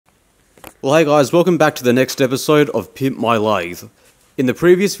Well, hey guys, welcome back to the next episode of Pimp My Lathe. In the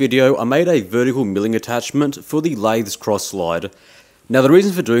previous video, I made a vertical milling attachment for the Lathe's cross slide. Now the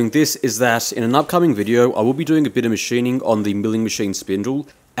reason for doing this is that in an upcoming video, I will be doing a bit of machining on the milling machine spindle,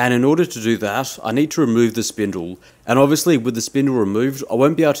 and in order to do that, I need to remove the spindle. And obviously with the spindle removed, I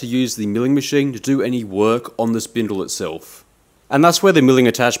won't be able to use the milling machine to do any work on the spindle itself. And that's where the milling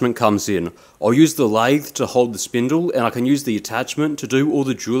attachment comes in. I'll use the lathe to hold the spindle, and I can use the attachment to do all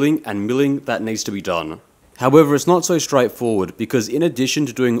the drilling and milling that needs to be done. However, it's not so straightforward, because in addition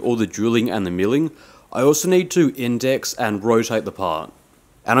to doing all the drilling and the milling, I also need to index and rotate the part.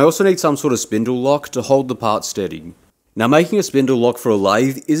 And I also need some sort of spindle lock to hold the part steady. Now making a spindle lock for a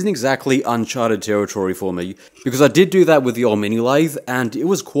lathe isn't exactly uncharted territory for me, because I did do that with the old mini lathe, and it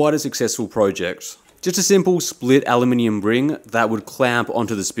was quite a successful project. Just a simple split aluminium ring that would clamp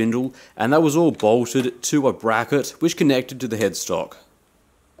onto the spindle, and that was all bolted to a bracket which connected to the headstock.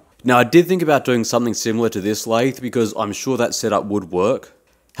 Now I did think about doing something similar to this lathe because I'm sure that setup would work.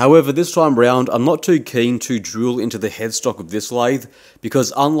 However, this time round I'm not too keen to drill into the headstock of this lathe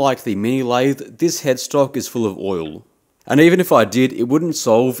because unlike the mini lathe, this headstock is full of oil. And even if I did, it wouldn't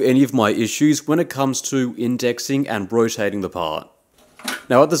solve any of my issues when it comes to indexing and rotating the part.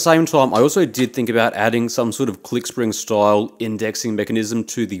 Now at the same time, I also did think about adding some sort of click spring style indexing mechanism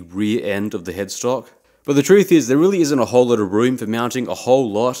to the rear end of the headstock. But the truth is there really isn't a whole lot of room for mounting a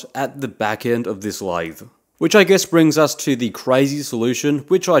whole lot at the back end of this lathe. Which I guess brings us to the crazy solution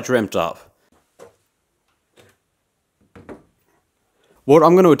which I dreamt up. What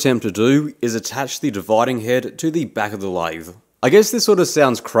I'm going to attempt to do is attach the dividing head to the back of the lathe. I guess this sort of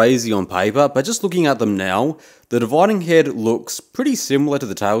sounds crazy on paper, but just looking at them now, the dividing head looks pretty similar to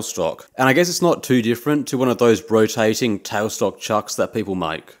the tailstock, and I guess it's not too different to one of those rotating tailstock chucks that people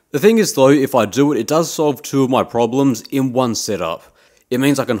make. The thing is though, if I do it, it does solve two of my problems in one setup. It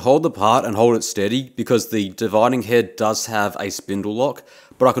means I can hold the part and hold it steady because the dividing head does have a spindle lock,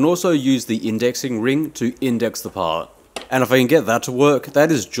 but I can also use the indexing ring to index the part. And if I can get that to work,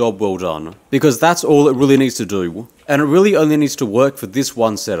 that is job well done. Because that's all it really needs to do. And it really only needs to work for this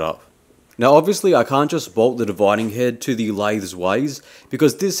one setup. Now obviously I can't just bolt the dividing head to the lathe's ways,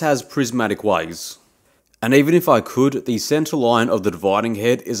 because this has prismatic ways. And even if I could, the center line of the dividing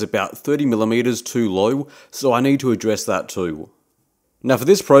head is about 30mm too low, so I need to address that too. Now for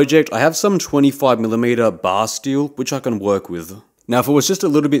this project, I have some 25mm bar steel, which I can work with. Now if it was just a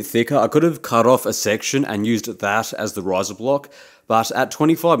little bit thicker, I could have cut off a section and used that as the riser block, but at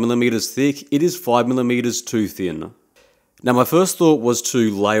 25mm thick, it is 5mm too thin. Now my first thought was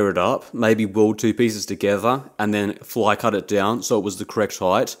to layer it up, maybe weld two pieces together, and then fly cut it down so it was the correct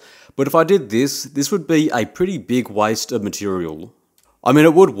height, but if I did this would be a pretty big waste of material. I mean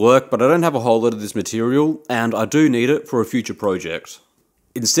it would work, but I don't have a whole lot of this material, and I do need it for a future project.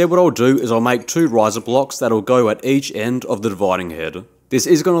 Instead what I'll do is I'll make two riser blocks that'll go at each end of the dividing head. This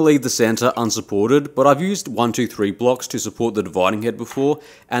is going to leave the center unsupported, but I've used 1, 2, 3 blocks to support the dividing head before,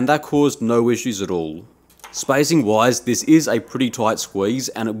 and that caused no issues at all. Spacing wise, this is a pretty tight squeeze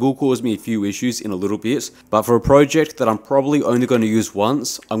and it will cause me a few issues in a little bit, but for a project that I'm probably only going to use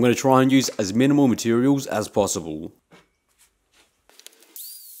once, I'm going to try and use as minimal materials as possible.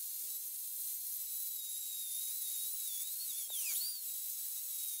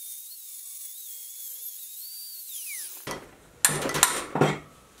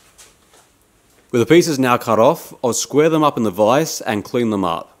 With the pieces now cut off, I'll square them up in the vise and clean them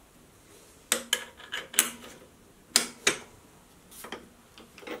up.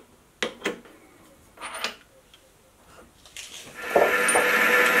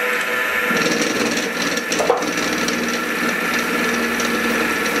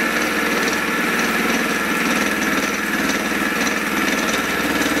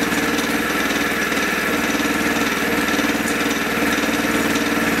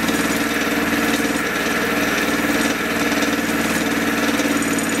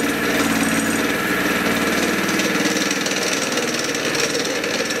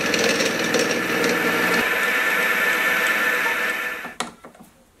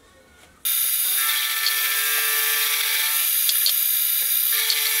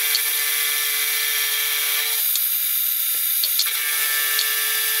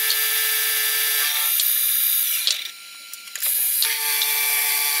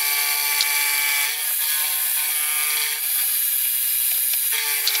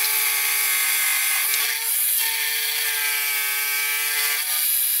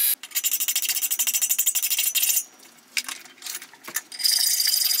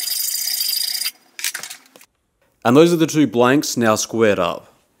 And those are the two blanks now squared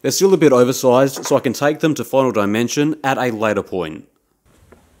up. They're still a bit oversized, so I can take them to final dimension at a later point.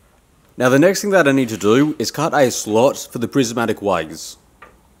 Now the next thing that I need to do is cut a slot for the prismatic ways.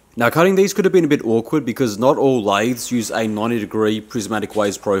 Now cutting these could have been a bit awkward because not all lathes use a 90-degree prismatic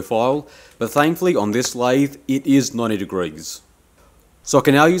ways profile, but thankfully on this lathe it is 90 degrees. So I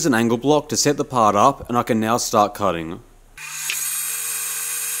can now use an angle block to set the part up and I can now start cutting.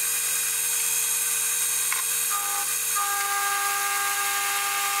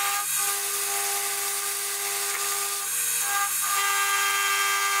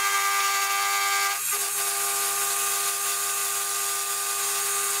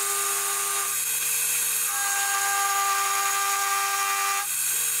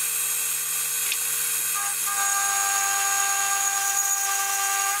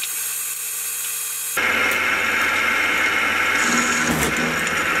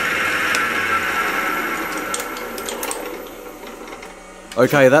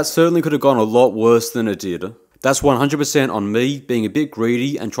 Okay, that certainly could have gone a lot worse than it did. That's 100% on me being a bit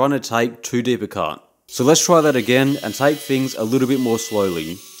greedy and trying to take too deep a cut. So let's try that again and take things a little bit more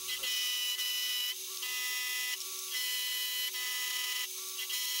slowly.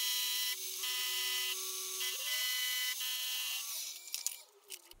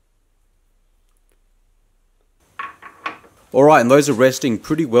 Alright, and those are resting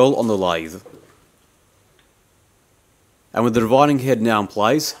pretty well on the lathe. And with the dividing head now in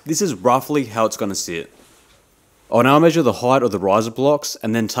place, this is roughly how it's going to sit. I'll now measure the height of the riser blocks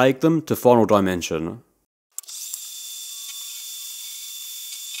and then take them to final dimension.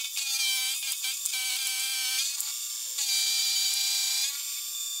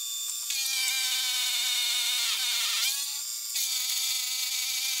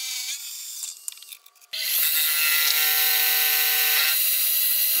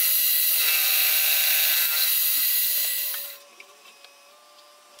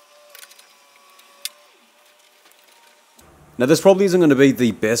 Now this probably isn't going to be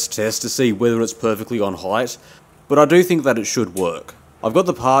the best test to see whether it's perfectly on height, but I do think that it should work. I've got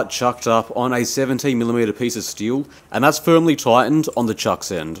the part chucked up on a 17mm piece of steel, and that's firmly tightened on the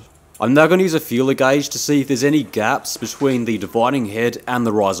chuck's end. I'm now going to use a feeler gauge to see if there's any gaps between the dividing head and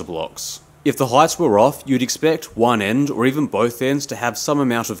the riser blocks. If the heights were off, you'd expect one end or even both ends to have some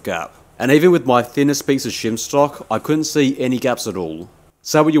amount of gap. And even with my thinnest piece of shim stock, I couldn't see any gaps at all.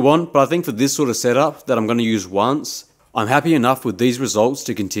 Say what you want, but I think for this sort of setup that I'm going to use once, I'm happy enough with these results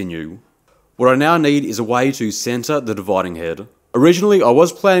to continue. What I now need is a way to center the dividing head. Originally, I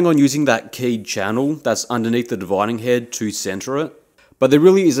was planning on using that keyed channel that's underneath the dividing head to center it, but there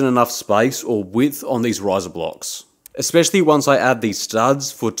really isn't enough space or width on these riser blocks, especially once I add these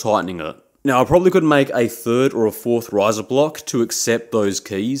studs for tightening it. Now, I probably could make a third or a fourth riser block to accept those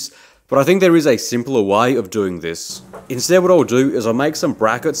keys, but I think there is a simpler way of doing this. Instead, what I'll do is I'll make some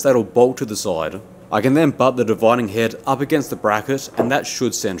brackets that'll bolt to the side. I can then butt the dividing head up against the bracket and that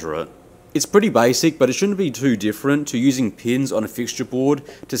should center it. It's pretty basic, but it shouldn't be too different to using pins on a fixture board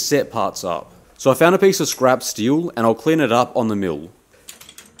to set parts up. So I found a piece of scrap steel and I'll clean it up on the mill.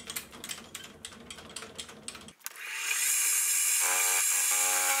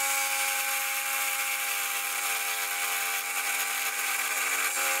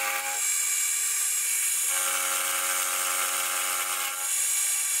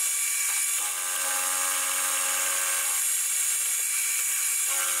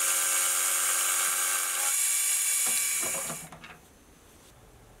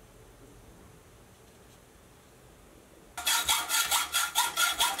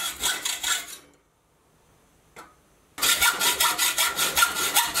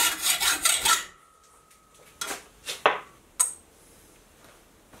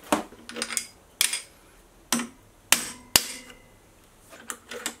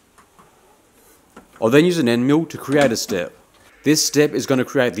 I'll then use an end mill to create a step. This step is going to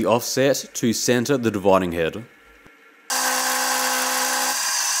create the offset to center the dividing head.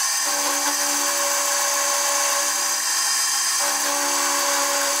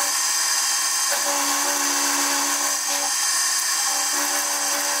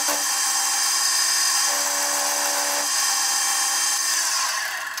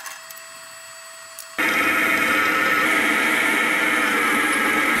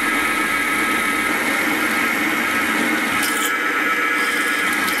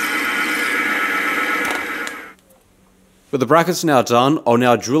 With the brackets now done, I'll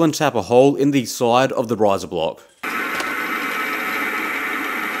now drill and tap a hole in the side of the riser block.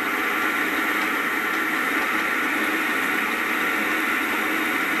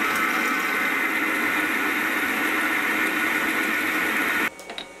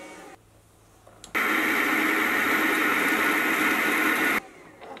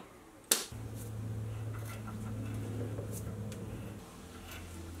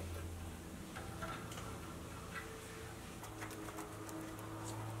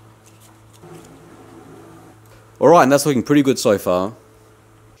 Alright, and that's looking pretty good so far.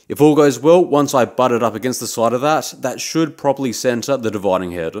 If all goes well, once I butt it up against the side of that should properly center the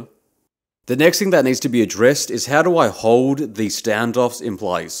dividing head. The next thing that needs to be addressed is how do I hold the standoffs in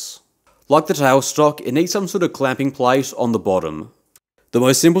place. Like the tailstock, it needs some sort of clamping plate on the bottom. The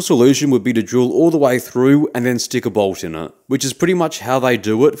most simple solution would be to drill all the way through and then stick a bolt in it, which is pretty much how they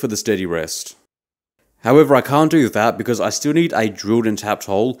do it for the steady rest. However, I can't do that because I still need a drilled and tapped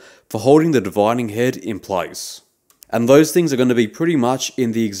hole for holding the dividing head in place. And those things are going to be pretty much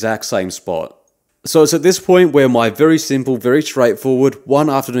in the exact same spot. So it's at this point where my very simple, very straightforward one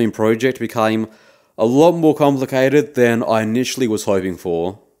afternoon project became a lot more complicated than I initially was hoping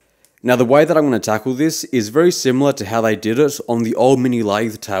for. Now the way that I'm going to tackle this is very similar to how they did it on the old mini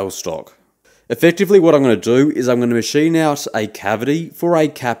lathe tailstock. Effectively what I'm going to do is I'm going to machine out a cavity for a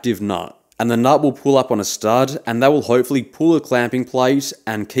captive nut. And the nut will pull up on a stud and that will hopefully pull a clamping plate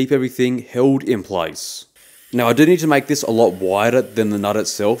and keep everything held in place. Now I do need to make this a lot wider than the nut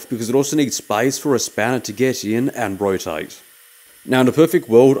itself because it also needs space for a spanner to get in and rotate. Now in a perfect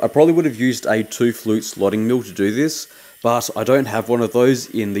world I probably would have used a 2-flute slotting mill to do this, but I don't have one of those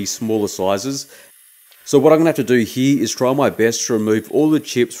in the smaller sizes. So what I'm going to have to do here is try my best to remove all the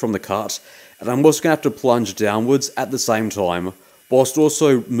chips from the cut, and I'm also going to have to plunge downwards at the same time, whilst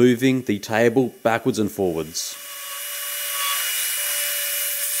also moving the table backwards and forwards.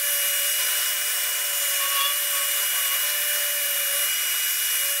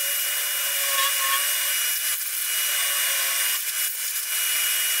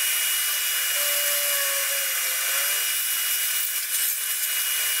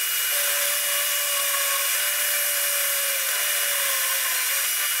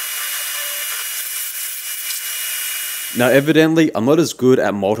 Now evidently I'm not as good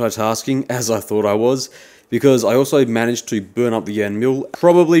at multitasking as I thought I was, because I also managed to burn up the end mill.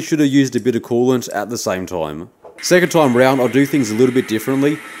 Probably should have used a bit of coolant at the same time. Second time round I'll do things a little bit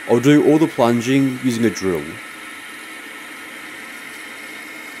differently. I'll do all the plunging using a drill.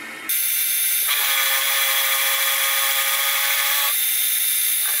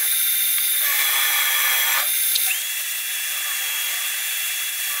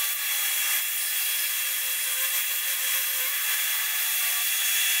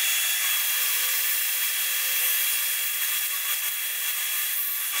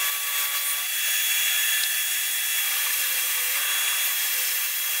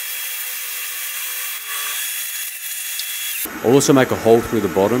 I'll also make a hole through the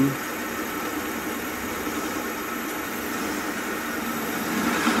bottom.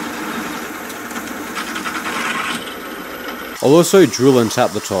 I'll also drill and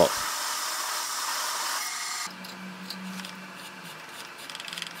tap the top.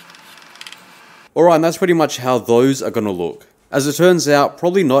 Alright, and that's pretty much how those are going to look. As it turns out,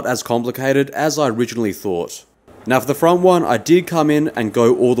 probably not as complicated as I originally thought. Now for the front one, I did come in and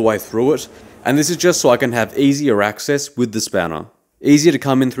go all the way through it, and this is just so I can have easier access with the spanner. Easier to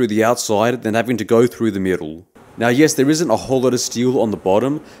come in through the outside than having to go through the middle. Now yes, there isn't a whole lot of steel on the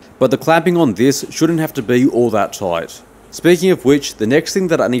bottom, but the clamping on this shouldn't have to be all that tight. Speaking of which, the next thing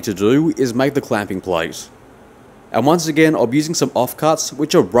that I need to do is make the clamping plate. And once again, I'll be using some offcuts,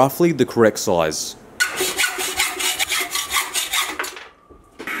 which are roughly the correct size.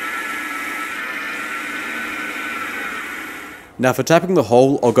 Now for tapping the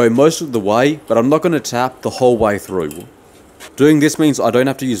hole, I'll go most of the way, but I'm not going to tap the whole way through. Doing this means I don't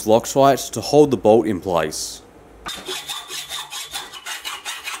have to use Loctite to hold the bolt in place.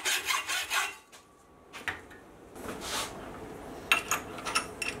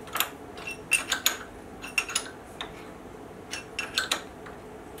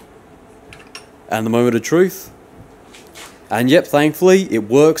 And the moment of truth. And yep, thankfully it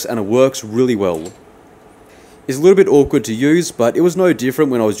works, and it works really well. It's a little bit awkward to use, but it was no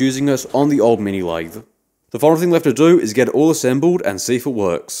different when I was using it on the old mini lathe. The final thing left to do is get it all assembled and see if it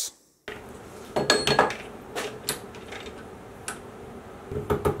works.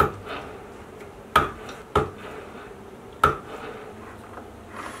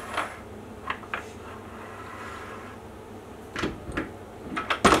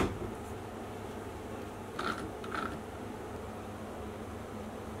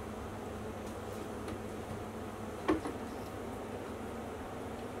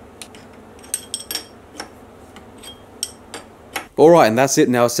 Alright, and that's it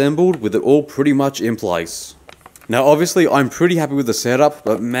now assembled, with it all pretty much in place. Now obviously I'm pretty happy with the setup,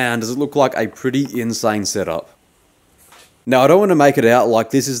 but man does it look like a pretty insane setup. Now I don't want to make it out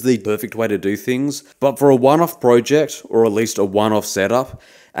like this is the perfect way to do things, but for a one-off project, or at least a one-off setup,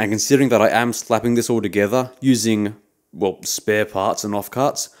 and considering that I am slapping this all together using, well, spare parts and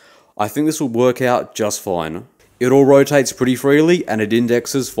offcuts, I think this will work out just fine. It all rotates pretty freely and it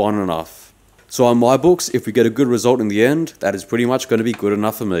indexes fine enough. So on my books, if we get a good result in the end, that is pretty much going to be good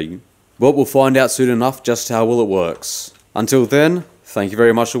enough for me. But we'll find out soon enough just how well it works. Until then, thank you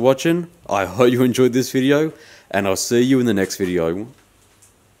very much for watching. I hope you enjoyed this video, and I'll see you in the next video.